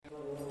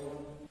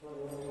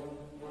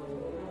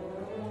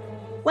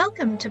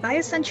Welcome to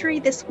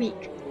BioCentury This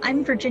Week.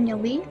 I'm Virginia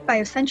Lee,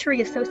 BioCentury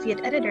Associate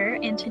Editor,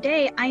 and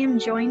today I am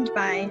joined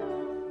by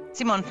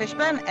Simone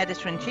Fishburne,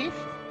 Editor-in-Chief.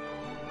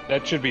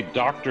 That should be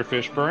Dr.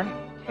 Fishburne,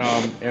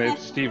 and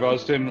it's Steve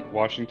Usdin,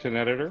 Washington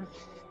Editor.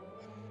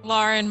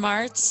 Lauren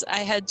Martz,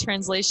 I head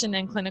translation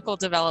and clinical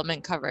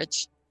development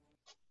coverage.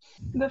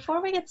 Before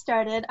we get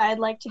started, I'd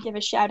like to give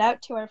a shout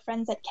out to our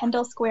friends at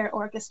Kendall Square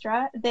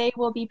Orchestra. They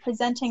will be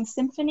presenting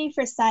Symphony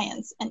for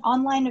Science, an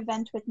online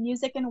event with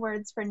music and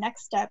words for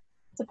Next Step,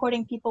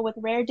 supporting people with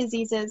rare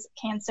diseases,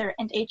 cancer,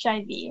 and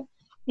HIV.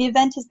 The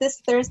event is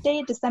this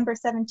Thursday, December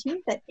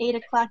 17th at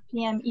 8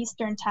 p.m.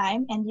 Eastern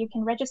Time, and you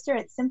can register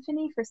at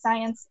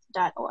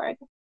symphonyforscience.org.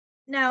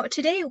 Now,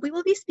 today we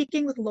will be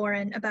speaking with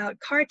Lauren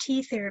about CAR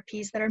T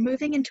therapies that are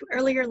moving into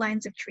earlier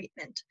lines of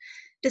treatment.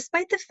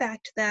 Despite the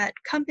fact that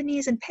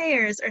companies and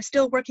payers are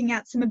still working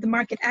out some of the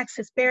market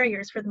access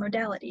barriers for the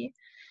modality.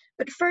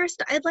 But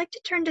first, I'd like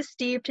to turn to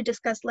Steve to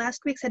discuss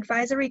last week's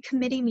advisory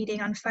committee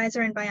meeting on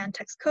Pfizer and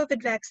BioNTech's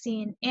COVID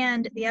vaccine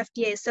and the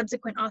FDA's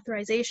subsequent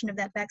authorization of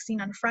that vaccine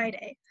on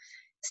Friday.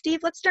 Steve,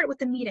 let's start with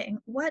the meeting.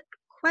 What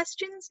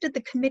questions did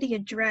the committee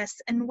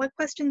address, and what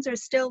questions are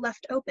still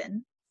left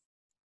open?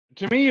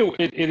 To me,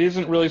 it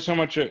isn't really so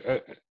much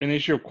an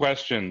issue of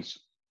questions.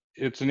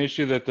 It's an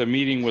issue that the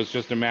meeting was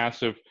just a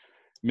massive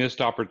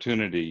missed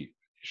opportunity.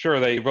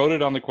 Sure, they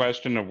voted on the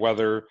question of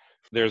whether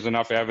there's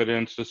enough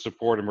evidence to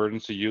support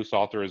emergency use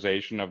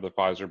authorization of the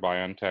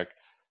Pfizer-BioNTech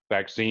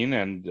vaccine,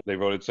 and they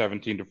voted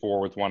 17-4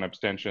 with one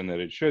abstention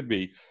that it should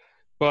be.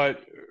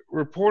 But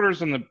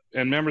reporters and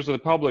members of the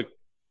public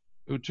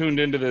who tuned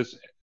into this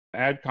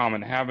AdCom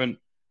and haven't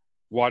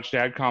watched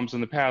AdComs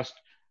in the past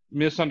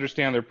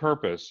misunderstand their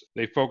purpose.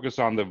 They focus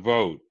on the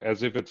vote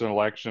as if it's an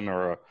election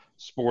or a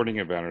sporting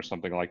event or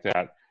something like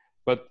that.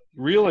 But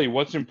really,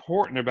 what's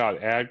important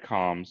about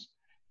AdComs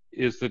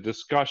is the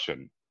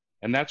discussion.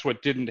 And that's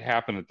what didn't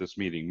happen at this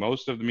meeting.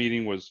 Most of the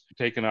meeting was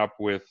taken up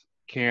with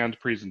canned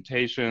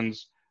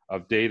presentations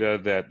of data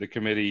that the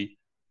committee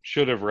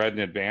should have read in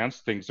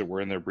advance, things that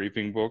were in their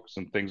briefing books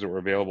and things that were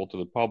available to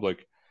the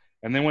public.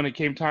 And then when it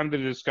came time to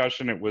the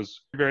discussion, it was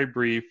very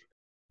brief.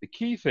 The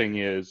key thing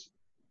is,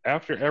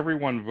 after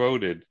everyone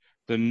voted,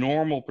 the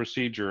normal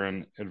procedure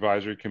in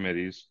advisory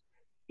committees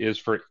is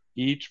for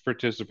each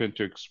participant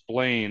to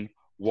explain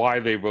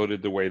why they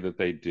voted the way that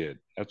they did.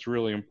 That's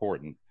really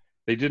important.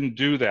 They didn't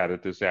do that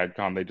at this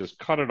AdCom. They just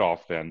cut it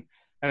off then,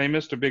 and they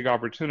missed a big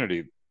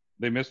opportunity.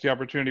 They missed the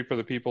opportunity for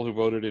the people who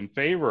voted in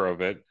favor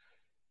of it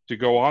to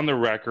go on the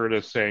record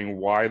as saying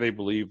why they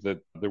believe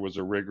that there was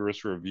a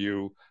rigorous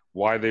review,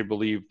 why they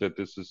believe that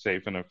this is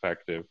safe and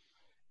effective.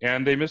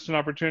 And they missed an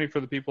opportunity for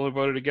the people who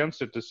voted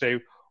against it to say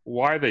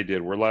why they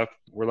did. We're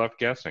left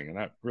guessing, and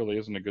that really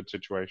isn't a good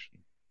situation.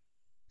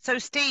 So,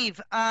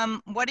 Steve,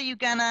 what are you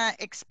going to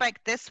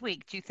expect this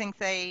week? Do you think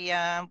they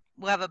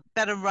will have a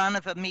better run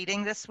of a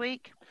meeting this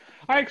week?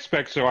 I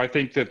expect so. I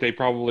think that they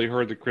probably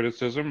heard the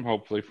criticism,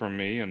 hopefully from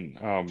me and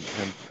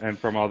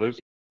from others.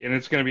 And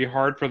it's going to be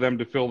hard for them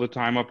to fill the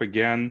time up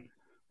again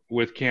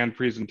with canned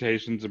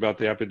presentations about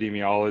the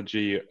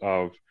epidemiology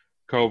of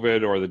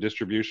COVID or the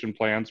distribution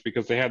plans,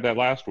 because they had that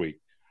last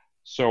week.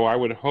 So I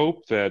would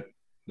hope that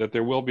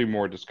there will be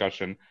more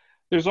discussion.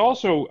 There's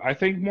also, I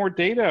think, more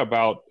data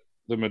about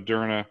the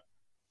Moderna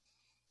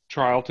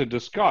trial to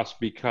discuss,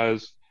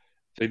 because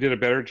they did a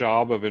better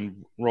job of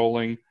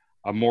enrolling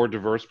a more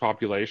diverse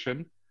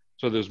population.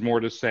 So there's more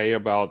to say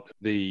about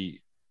the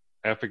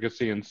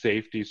efficacy and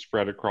safety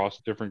spread across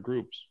different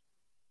groups.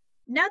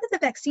 Now that the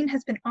vaccine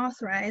has been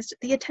authorized,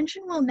 the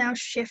attention will now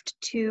shift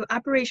to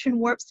Operation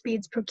Warp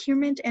Speed's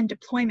procurement and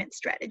deployment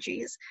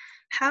strategies.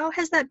 How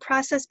has that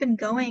process been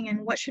going,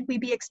 and what should we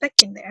be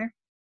expecting there?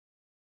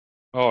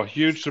 Oh,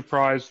 huge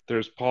surprise.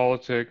 There's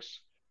politics.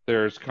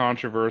 There's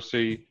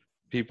controversy.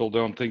 People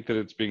don't think that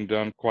it's being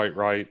done quite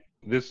right.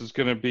 This is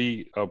going to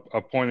be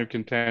a point of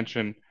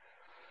contention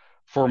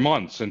for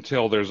months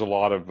until there's a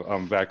lot of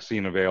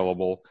vaccine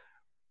available.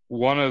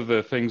 One of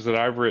the things that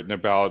I've written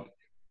about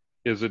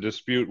is a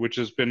dispute which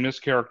has been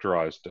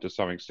mischaracterized to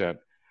some extent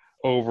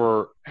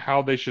over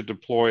how they should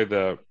deploy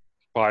the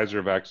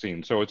Pfizer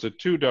vaccine. So it's a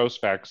 2-dose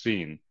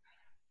vaccine.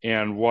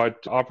 And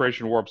what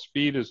Operation Warp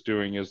Speed is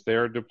doing is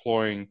they're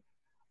deploying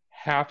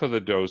half of the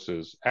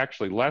doses,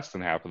 actually less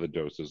than half of the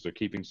doses. They're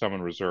keeping some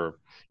in reserve.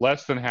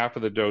 Less than half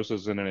of the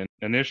doses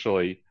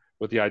initially,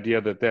 with the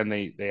idea that then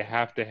they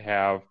have to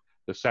have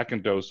the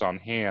second dose on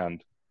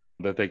hand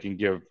that they can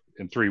give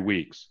in 3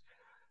 weeks.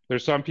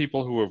 There's some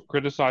people who have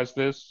criticized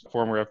this.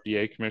 Former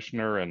FDA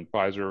commissioner and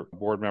Pfizer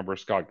board member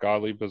Scott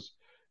Gottlieb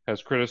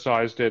has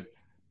criticized it.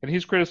 And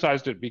he's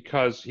criticized it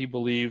because he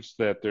believes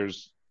that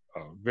there's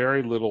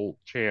very little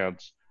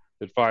chance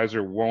that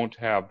Pfizer won't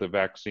have the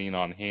vaccine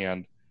on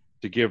hand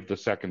to give the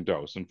second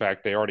dose. In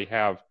fact, they already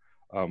have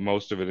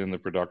most of it in the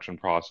production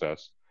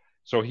process.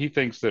 So he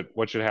thinks that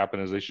what should happen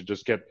is they should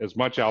just get as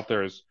much out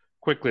there as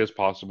quickly as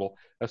possible,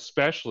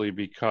 especially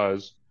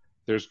because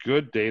there's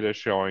good data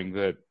showing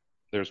that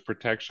there's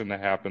protection that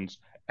happens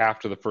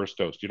after the first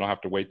dose. You don't have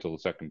to wait till the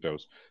second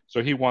dose.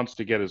 So he wants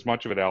to get as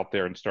much of it out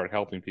there and start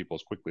helping people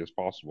as quickly as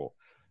possible.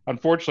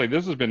 unfortunately,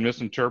 this has been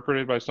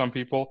misinterpreted by some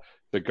people.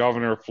 The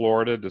governor of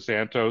Florida,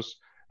 DeSantis,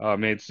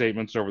 made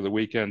statements over the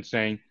weekend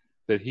saying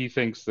that he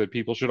thinks that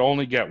people should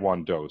only get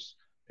one dose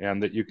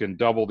and that you can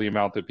double the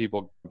amount that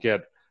people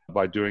get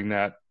by doing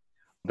that.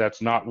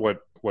 That's not what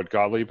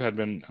Gottlieb had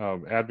been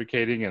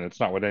advocating, and it's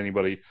not what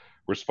anybody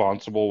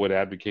responsible would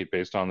advocate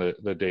based on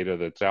the data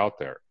that's out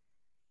there.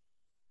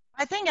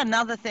 I think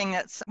another thing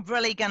that's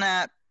really going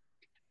to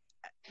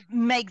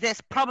make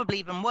this probably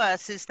even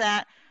worse is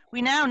that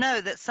we now know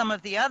that some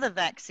of the other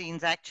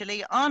vaccines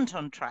actually aren't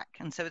on track,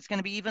 and so it's going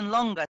to be even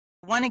longer.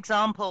 One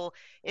example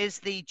is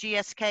the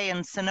GSK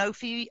and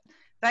Sanofi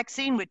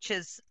vaccine, which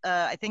is,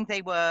 I think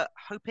they were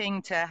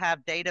hoping to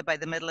have data by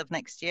the middle of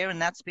next year,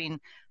 and that's been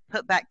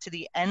put back to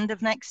the end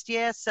of next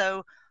year.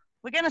 So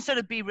we're going to sort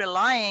of be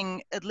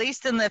relying, at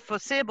least in the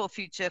foreseeable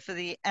future, for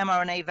the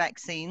mRNA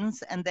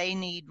vaccines, and they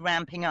need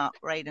ramping up,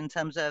 right, in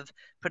terms of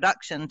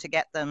production to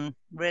get them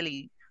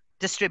really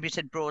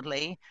distributed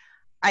broadly.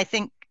 I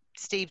think,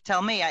 Steve,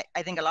 tell me,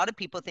 I think a lot of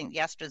people think the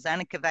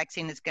AstraZeneca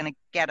vaccine is going to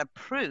get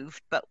approved,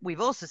 but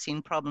we've also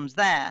seen problems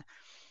there.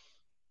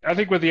 I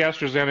think with the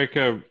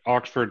AstraZeneca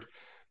Oxford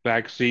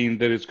vaccine,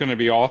 that it's going to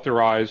be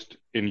authorized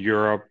in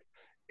Europe,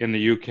 in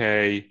the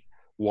UK,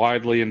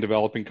 widely in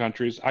developing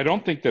countries. I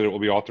don't think that it will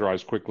be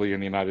authorized quickly in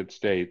the United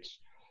States.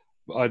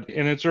 And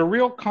it's a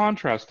real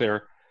contrast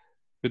there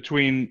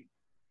between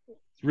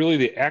really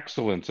the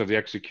excellence of the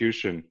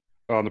execution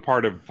on the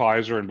part of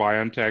Pfizer and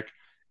BioNTech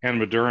and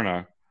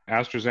Moderna.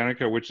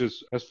 AstraZeneca, which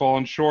has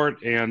fallen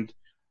short, and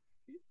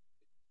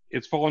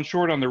it's fallen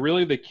short on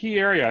the key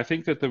area. I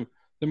think that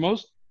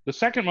the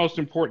second most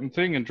important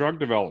thing in drug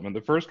development,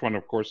 the first one,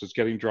 of course, is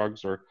getting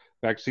drugs or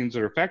vaccines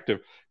that are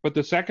effective, but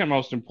the second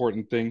most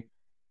important thing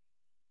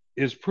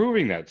is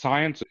proving that.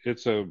 Science,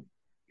 it's a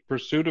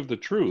pursuit of the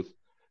truth,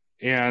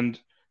 and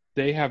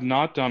they have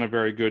not done a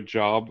very good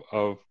job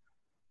of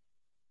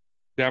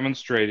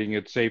demonstrating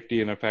its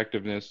safety and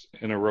effectiveness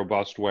in a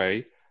robust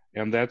way,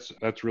 and that's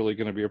really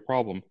going to be a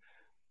problem.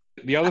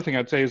 The other thing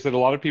I'd say is that a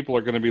lot of people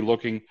are going to be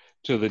looking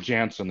to the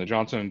Johnson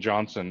 &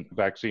 Johnson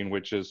vaccine,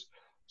 which is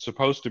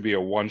supposed to be a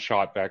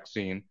one-shot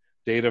vaccine.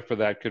 Data for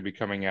that could be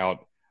coming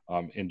out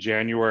in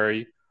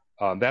January.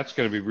 That's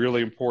going to be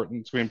really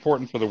important. It's going to be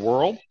important for the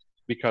world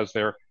because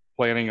they're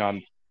planning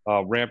on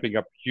ramping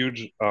up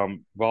huge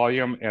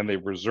volume, and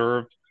they've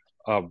reserved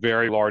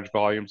very large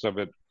volumes of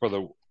it for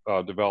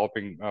the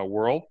developing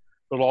world.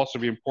 It'll also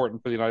be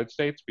important for the United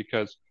States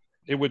because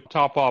it would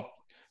top up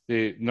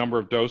the number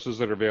of doses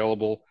that are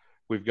available.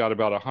 We've got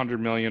about 100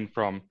 million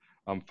from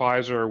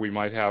Pfizer. We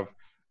might have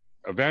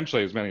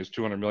eventually as many as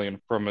 200 million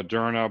from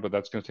Moderna, but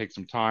that's going to take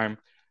some time.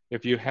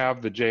 If you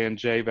have the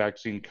J&J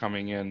vaccine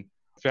coming in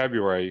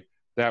February,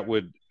 that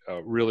would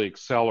really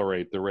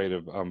accelerate the rate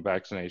of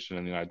vaccination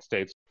in the United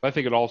States. I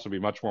think it'd also be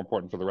much more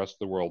important for the rest of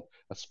the world,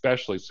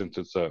 especially since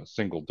it's a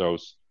single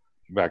dose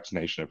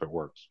vaccination if it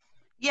works.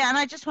 Yeah, and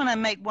I just want to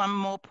make one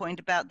more point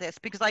about this,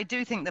 because I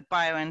do think the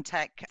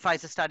BioNTech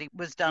Pfizer study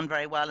was done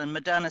very well, and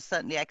Moderna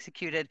certainly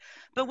executed.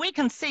 But we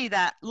can see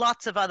that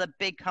lots of other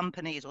big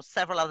companies, or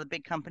several other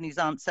big companies,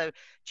 aren't. So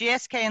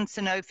GSK and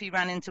Sanofi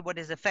ran into what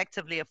is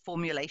effectively a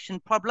formulation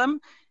problem.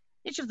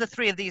 Each of the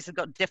three of these have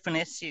got different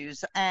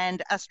issues.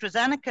 And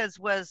AstraZeneca's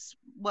was,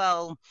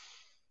 well,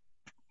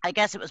 I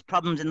guess it was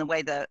problems in the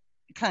way the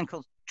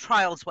clinical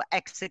trials were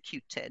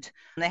executed.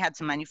 They had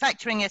some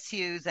manufacturing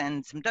issues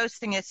and some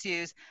dosing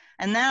issues.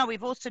 And now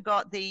we've also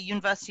got the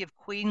University of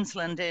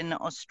Queensland in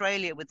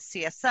Australia with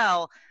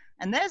CSL.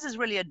 And theirs is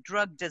really a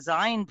drug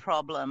design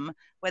problem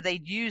where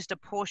they'd used a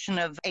portion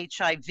of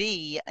HIV,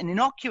 an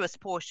innocuous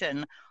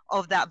portion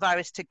of that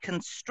virus, to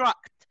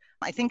construct,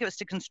 I think it was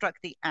to construct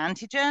the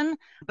antigen,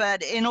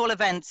 but in all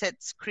events,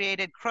 it's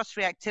created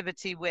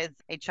cross-reactivity with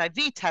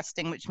HIV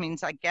testing, which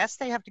means I guess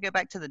they have to go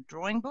back to the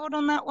drawing board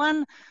on that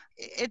one.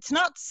 It's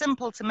not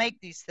simple to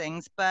make these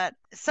things, but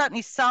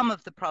certainly some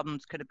of the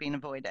problems could have been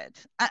avoided.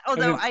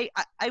 Although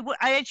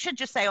I should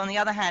just say, on the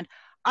other hand,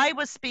 I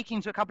was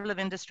speaking to a couple of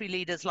industry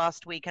leaders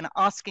last week and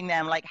asking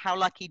them, like, how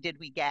lucky did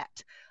we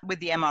get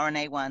with the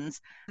mRNA ones?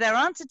 Their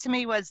answer to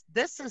me was,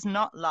 this is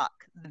not luck.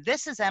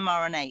 This is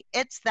mRNA.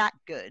 It's that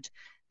good.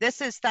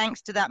 This is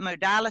thanks to that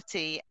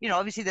modality. You know,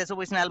 obviously there's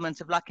always an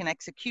element of luck in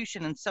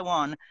execution and so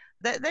on.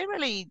 They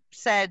really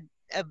said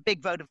a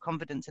big vote of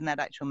confidence in that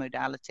actual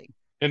modality.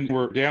 And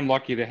we're damn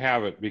lucky to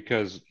have it,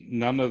 because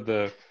none of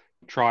the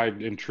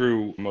tried and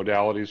true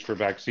modalities for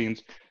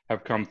vaccines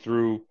have come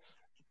through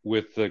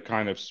with the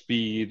kind of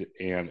speed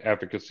and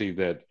efficacy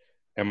that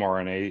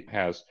mRNA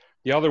has.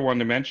 The other one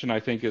to mention, I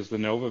think, is the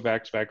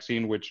Novavax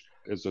vaccine, which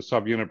is a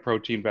subunit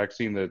protein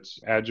vaccine that's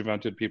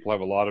adjuvanted. People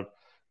have a lot of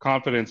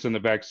confidence in the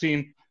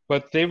vaccine,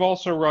 but they've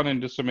also run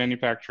into some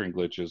manufacturing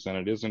glitches, and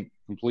it isn't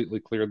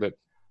completely clear that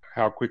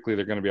how quickly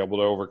they're going to be able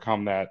to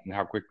overcome that and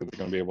how quickly they're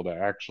going to be able to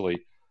actually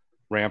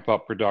ramp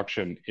up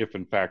production if,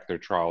 in fact, their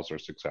trials are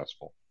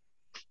successful.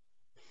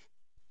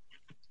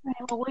 All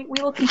right, well,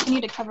 we will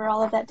continue to cover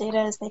all of that data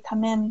as they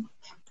come in.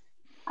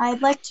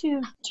 I'd like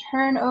to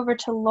turn over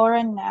to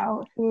Lauren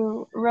now,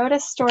 who wrote a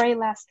story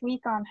last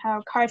week on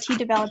how CAR T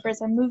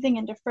developers are moving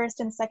into first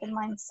and second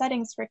line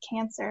settings for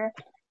cancer.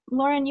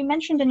 Lauren, you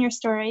mentioned in your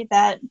story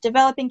that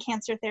developing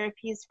cancer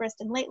therapies first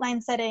in late line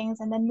settings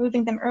and then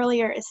moving them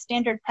earlier is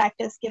standard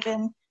practice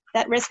given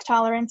that risk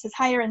tolerance is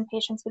higher in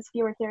patients with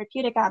fewer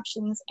therapeutic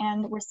options,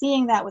 and we're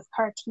seeing that with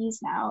CAR Ts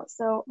now.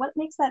 So what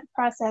makes that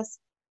process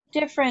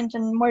different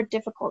and more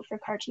difficult for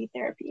CAR T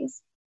therapies?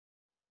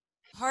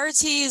 CAR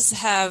Ts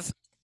have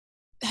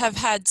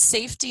had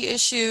safety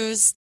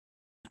issues.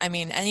 I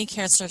mean, any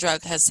cancer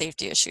drug has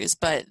safety issues,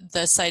 but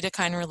the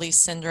cytokine release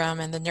syndrome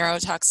and the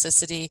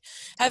neurotoxicity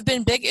have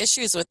been big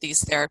issues with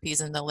these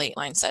therapies in the late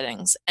line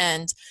settings.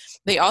 And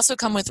they also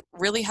come with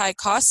really high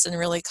costs and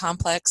really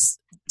complex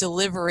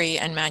delivery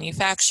and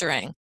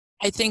manufacturing.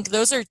 I think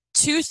those are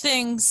two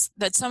things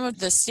that some of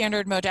the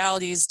standard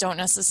modalities don't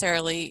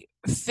necessarily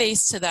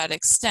face to that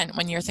extent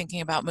when you're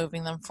thinking about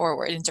moving them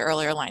forward into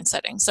earlier line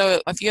settings.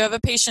 So if you have a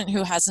patient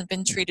who hasn't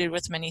been treated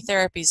with many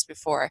therapies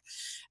before,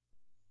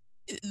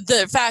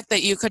 the fact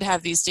that you could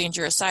have these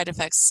dangerous side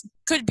effects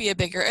could be a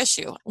bigger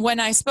issue. When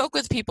I spoke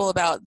with people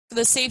about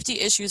the safety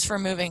issues for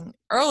moving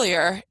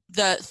earlier,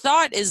 the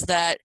thought is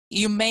that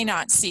you may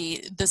not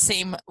see the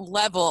same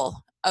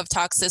level of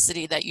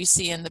toxicity that you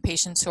see in the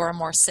patients who are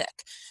more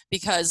sick,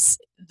 because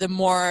the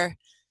more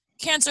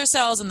cancer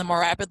cells and the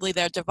more rapidly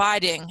they're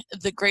dividing,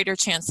 the greater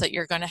chance that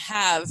you're going to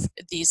have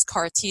these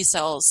CAR T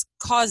cells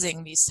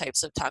causing these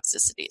types of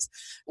toxicities.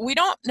 We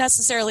don't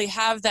necessarily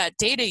have that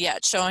data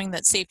yet showing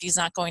that safety is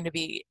not going to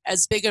be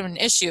as big of an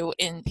issue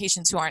in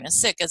patients who aren't as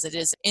sick as it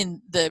is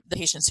in the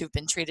patients who've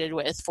been treated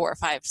with 4,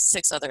 5,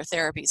 6 other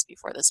therapies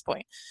before this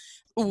point.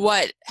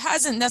 What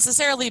hasn't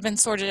necessarily been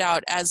sorted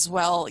out as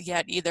well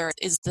yet either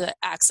is the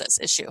access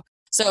issue.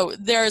 So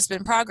there has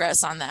been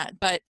progress on that,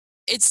 but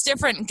it's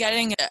different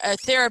getting a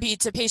therapy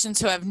to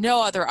patients who have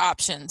no other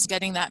options,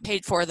 getting that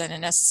paid for, than it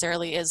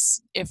necessarily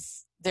is if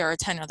there are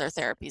 10 other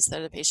therapies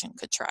that a patient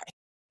could try.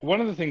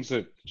 One of the things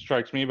that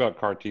strikes me about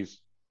CAR T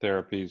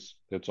therapies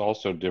that's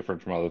also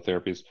different from other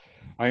therapies,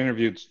 I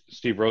interviewed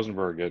Steve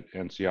Rosenberg at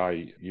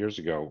NCI years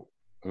ago,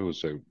 who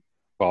was a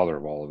father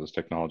of all of this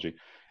technology.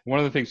 One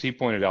of the things he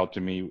pointed out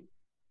to me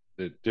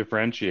that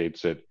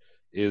differentiates it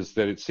is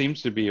that it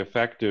seems to be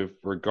effective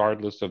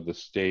regardless of the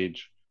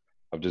stage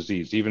of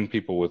disease. Even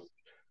people with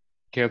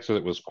cancer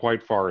that was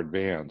quite far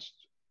advanced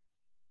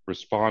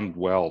respond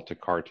well to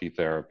CAR T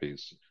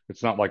therapies.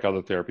 It's not like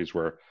other therapies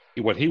where,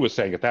 what he was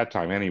saying at that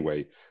time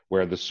anyway,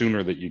 where the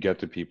sooner that you get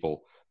to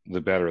people, the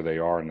better they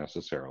are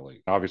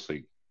necessarily.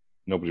 Obviously,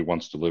 nobody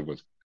wants to live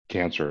with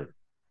cancer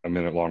a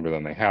minute longer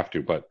than they have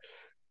to, but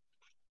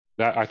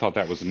that, I thought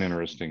that was an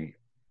interesting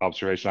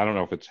observation. I don't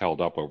know if it's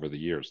held up over the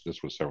years.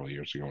 This was several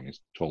years ago when he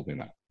told me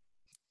that.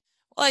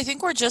 Well, I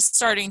think we're just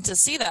starting to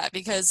see that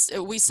because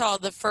we saw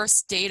the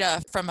first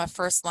data from a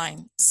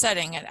first-line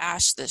setting at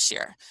ASH this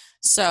year.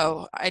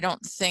 So I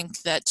don't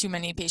think that too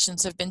many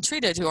patients have been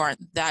treated who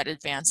aren't that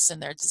advanced in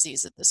their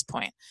disease at this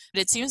point.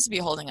 But it seems to be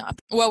holding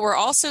up. What we're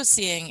also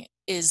seeing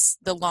is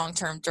the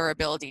long-term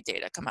durability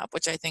data come up,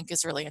 which I think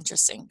is really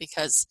interesting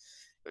because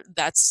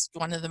that's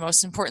one of the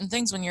most important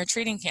things when you're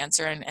treating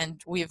cancer. And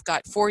we've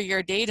got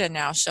 4-year data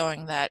now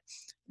showing that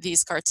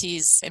these CAR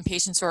Ts in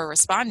patients who are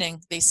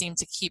responding, they seem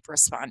to keep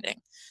responding.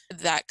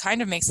 That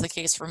kind of makes the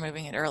case for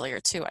moving it earlier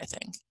too, I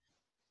think.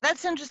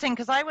 That's interesting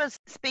because I was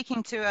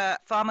speaking to a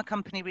pharma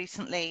company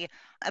recently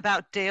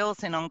about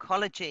deals in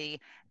oncology.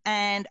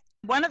 And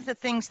one of the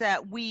things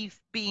that we've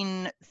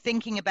been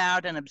thinking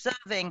about and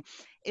observing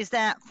is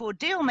that for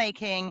deal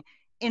making,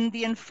 in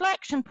the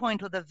inflection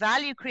point or the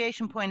value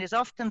creation point is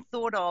often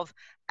thought of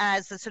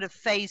as a sort of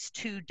phase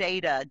 2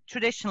 data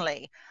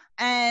traditionally.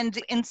 And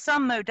in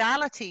some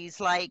modalities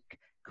like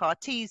CAR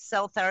Ts,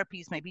 cell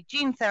therapies, maybe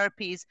gene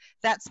therapies,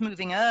 that's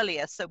moving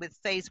earlier. So with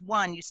phase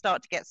 1, you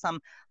start to get some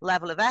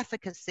level of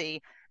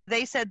efficacy.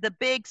 They said the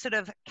big sort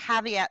of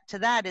caveat to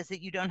that is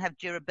that you don't have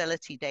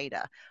durability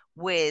data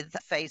with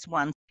phase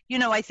 1. You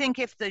know, I think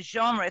if the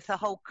genre, if the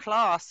whole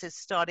class is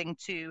starting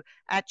to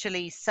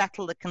actually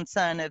settle the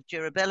concern of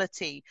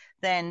durability,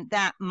 then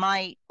that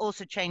might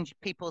also change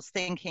people's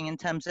thinking in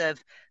terms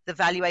of the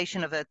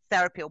valuation of a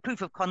therapy or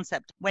proof of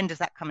concept. When does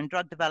that come in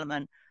drug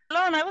development?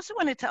 Lauren, I also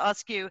wanted to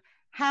ask you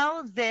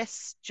how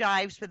this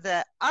jives with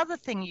the other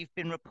thing you've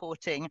been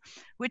reporting,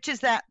 which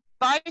is that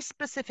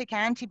bispecific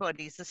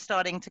antibodies are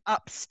starting to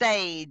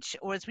upstage,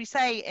 or as we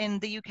say in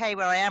the UK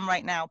where I am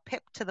right now,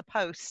 pip to the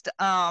post,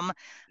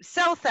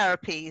 cell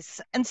therapies.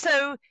 And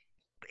so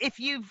if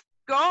you've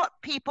got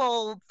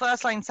people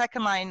first line,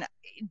 second line,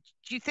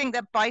 do you think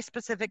that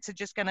bispecifics are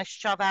just going to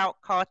shove out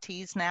CAR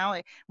Ts now?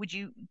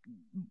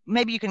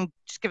 Maybe you can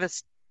just give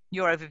us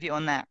your overview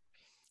on that.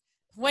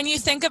 When you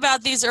think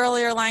about these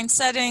earlier line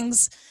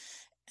settings,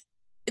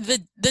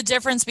 the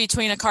difference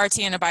between a CAR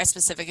T and a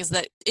bispecific is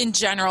that in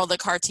general, the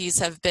CAR Ts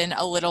have been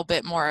a little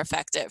bit more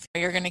effective.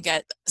 You're going to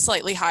get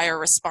slightly higher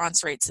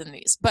response rates in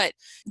these. But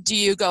do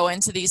you go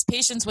into these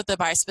patients with a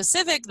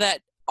bispecific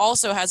that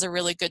also has a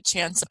really good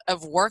chance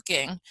of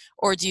working,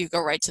 or do you go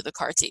right to the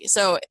CAR T?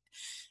 So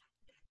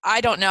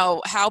I don't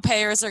know how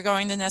payers are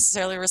going to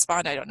necessarily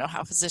respond. I don't know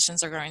how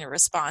physicians are going to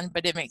respond,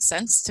 but it makes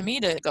sense to me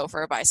to go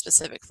for a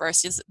bispecific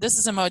first. This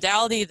is a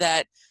modality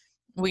that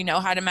we know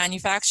how to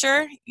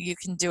manufacture. You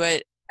can do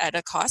it at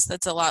a cost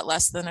that's a lot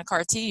less than a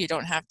CAR T. You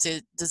don't have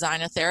to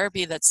design a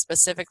therapy that's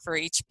specific for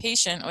each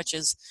patient, which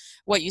is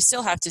what you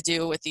still have to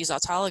do with these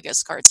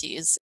autologous CAR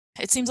Ts.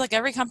 It seems like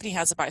every company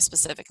has a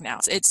bispecific now.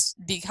 It's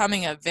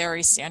becoming a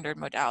very standard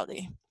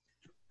modality.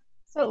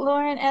 So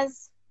Lauren,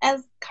 as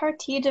CAR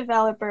T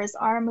developers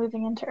are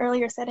moving into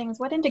earlier settings,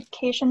 what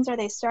indications are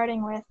they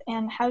starting with,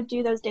 and how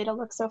do those data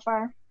look so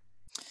far?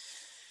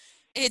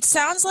 It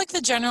sounds like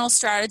the general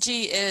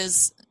strategy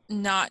is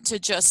not to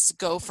just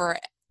go for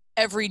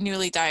every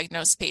newly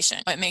diagnosed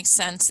patient. It makes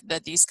sense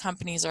that these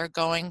companies are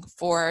going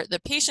for the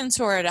patients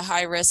who are at a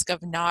high risk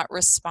of not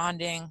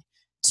responding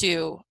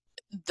to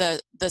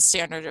the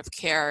standard of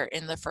care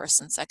in the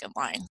first and second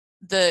line.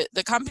 The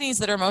companies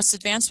that are most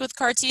advanced with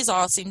CAR Ts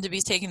all seem to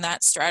be taking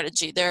that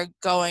strategy. They're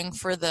going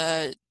for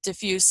the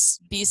diffuse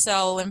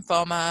B-cell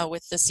lymphoma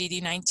with the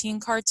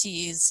CD19 CAR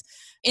Ts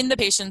in the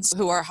patients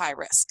who are high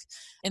risk.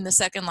 In the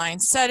second line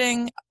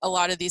setting, a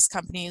lot of these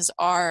companies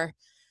are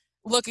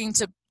looking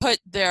to put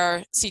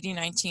their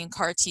CD19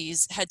 CAR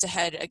Ts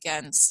head-to-head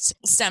against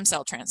stem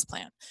cell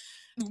transplant.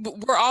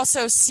 We're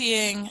also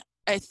seeing,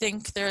 I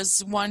think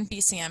there's one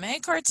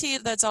BCMA CAR T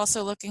that's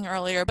also looking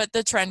earlier, but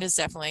the trend is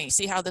definitely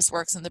see how this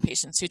works in the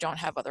patients who don't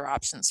have other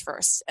options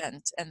first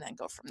and then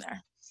go from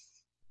there.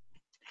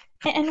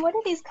 And what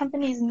do these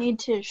companies need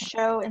to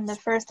show in the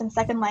first and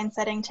second line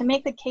setting to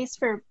make the case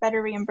for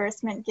better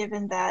reimbursement,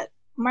 given that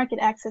market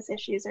access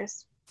issues are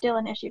still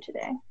an issue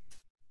today?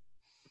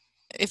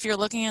 If you're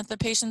looking at the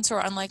patients who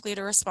are unlikely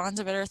to respond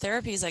to better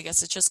therapies, I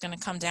guess it's just going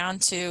to come down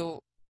to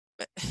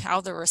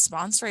how the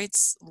response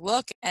rates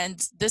look.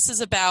 And this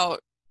is about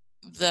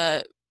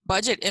the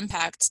budget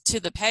impact to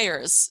the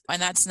payers.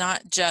 And that's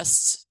not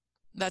just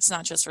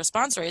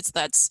response rates.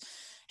 That's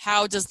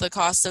how does the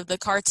cost of the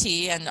CAR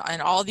T and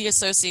all the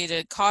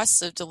associated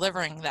costs of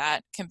delivering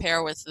that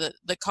compare with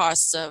the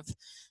costs of,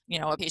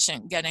 a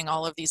patient getting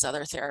all of these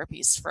other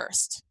therapies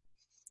first.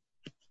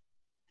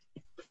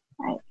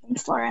 All right,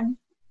 thanks, Lauren.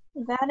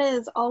 That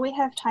is all we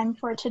have time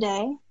for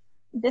today.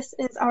 This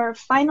is our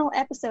final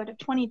episode of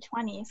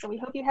 2020, so we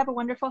hope you have a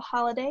wonderful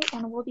holiday,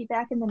 and we'll be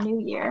back in the new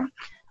year.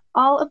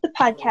 All of the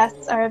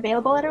podcasts are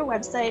available at our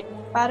website,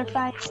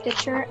 Spotify,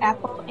 Stitcher,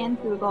 Apple,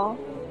 and Google.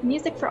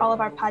 Music for all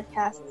of our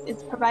podcasts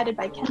is provided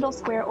by Kendall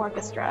Square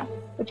Orchestra,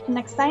 which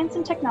connects science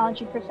and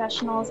technology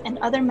professionals and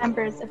other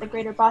members of the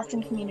greater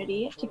Boston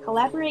community to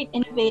collaborate,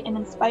 innovate, and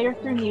inspire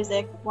through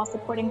music while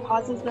supporting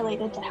causes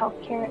related to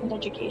healthcare and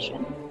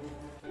education.